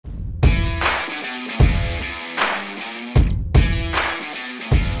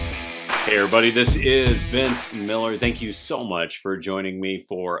Hey everybody, this is Vince Miller. Thank you so much for joining me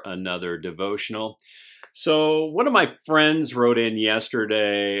for another devotional. So one of my friends wrote in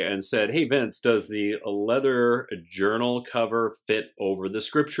yesterday and said, hey Vince, does the leather journal cover fit over the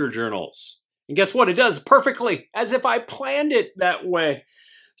scripture journals? And guess what? It does perfectly, as if I planned it that way.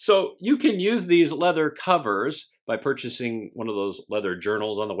 So you can use these leather covers by purchasing one of those leather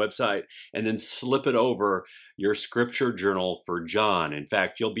journals on the website and then slip it over your scripture journal for John. In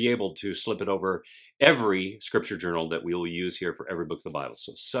fact, you'll be able to slip it over every scripture journal that we will use here for every book of the Bible.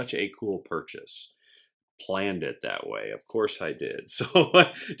 So such a cool purchase. Planned it that way. Of course I did. So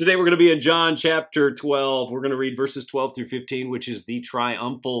today we're going to be in John chapter 12. We're going to read verses 12 through 15, which is the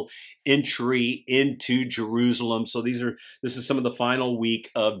triumphal entry into Jerusalem. So this is some of the final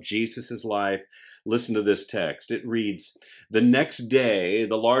week of Jesus's life. Listen to this text. It reads, "The next day,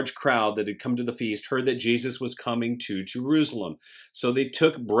 the large crowd that had come to the feast heard that Jesus was coming to Jerusalem. So they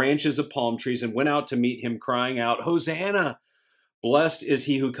took branches of palm trees and went out to meet him, crying out, 'Hosanna! Blessed is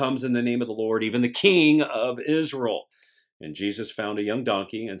he who comes in the name of the Lord, even the King of Israel.' And Jesus found a young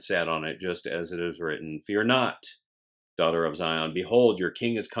donkey and sat on it, just as it is written, 'Fear not, daughter of Zion. Behold, your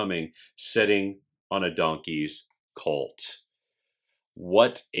king is coming, sitting on a donkey's colt.'"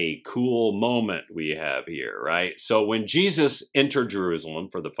 What a cool moment we have here, right? So when Jesus entered Jerusalem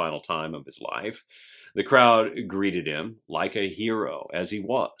for the final time of his life, the crowd greeted him like a hero, as he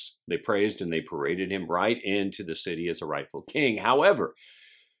was. They praised and they paraded him right into the city as a rightful king. However,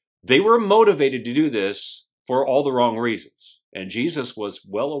 they were motivated to do this for all the wrong reasons, and Jesus was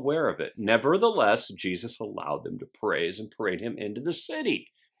well aware of it. Nevertheless, Jesus allowed them to praise and parade him into the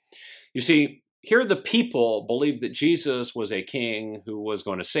city. You see, here the people believed that Jesus was a king who was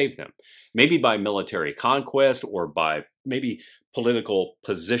going to save them, maybe by military conquest or by maybe political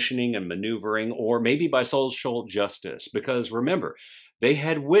positioning and maneuvering, or maybe by social justice. Because remember, they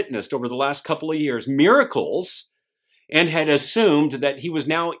had witnessed over the last couple of years miracles and had assumed that he was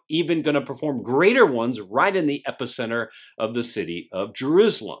now even going to perform greater ones right in the epicenter of the city of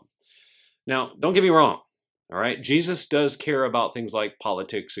Jerusalem. Now, don't get me wrong. All right, Jesus does care about things like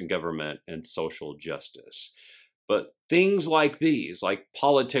politics and government and social justice. But things like these, like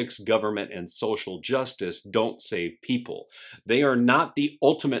politics, government, and social justice, don't save people. They are not the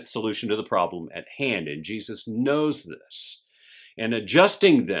ultimate solution to the problem at hand, and Jesus knows this. And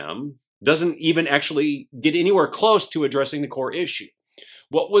adjusting them doesn't even actually get anywhere close to addressing the core issue.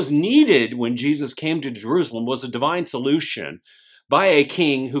 What was needed when Jesus came to Jerusalem was a divine solution by a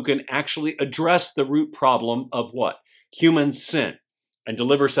king who can actually address the root problem of what? Human sin, and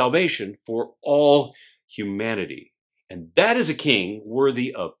deliver salvation for all humanity. And that is a king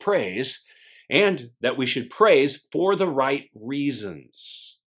worthy of praise, and that we should praise for the right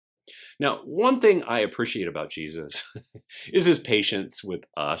reasons. Now, one thing I appreciate about Jesus is his patience with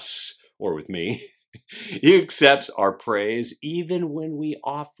us, or with me. He accepts our praise even when we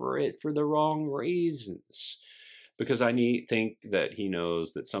offer it for the wrong reasons. Because I think that he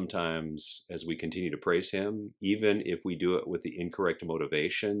knows that sometimes as we continue to praise him, even if we do it with the incorrect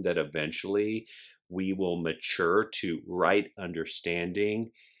motivation, that eventually we will mature to right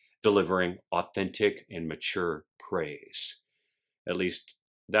understanding, delivering authentic and mature praise. At least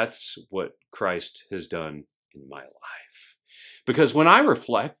that's what Christ has done in my life. Because when I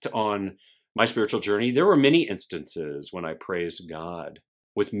reflect on my spiritual journey, there were many instances when I praised God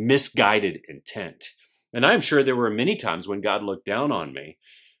with misguided intent. And I'm sure there were many times when God looked down on me,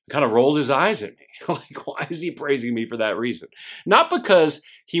 kind of rolled his eyes at me. Like, why is he praising me for that reason? Not because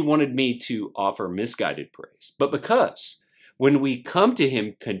he wanted me to offer misguided praise, but because when we come to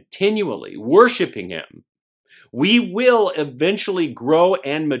him continually, worshiping him, we will eventually grow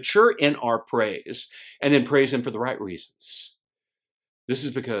and mature in our praise and then praise him for the right reasons. This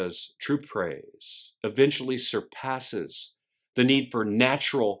is because true praise eventually surpasses the need for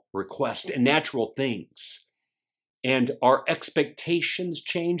natural request and natural things. And our expectations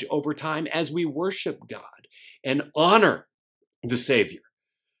change over time as we worship God and honor the Savior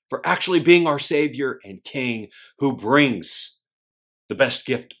for actually being our Savior and King who brings the best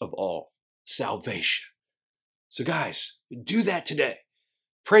gift of all, salvation. So guys, do that today.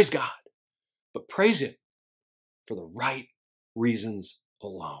 Praise God, but praise him for the right reasons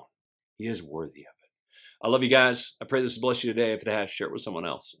alone. He is worthy of it. I love you guys. I pray this has blessed you today. If it has, share it with someone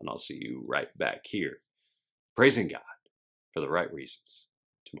else. And I'll see you right back here, praising God for the right reasons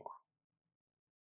tomorrow.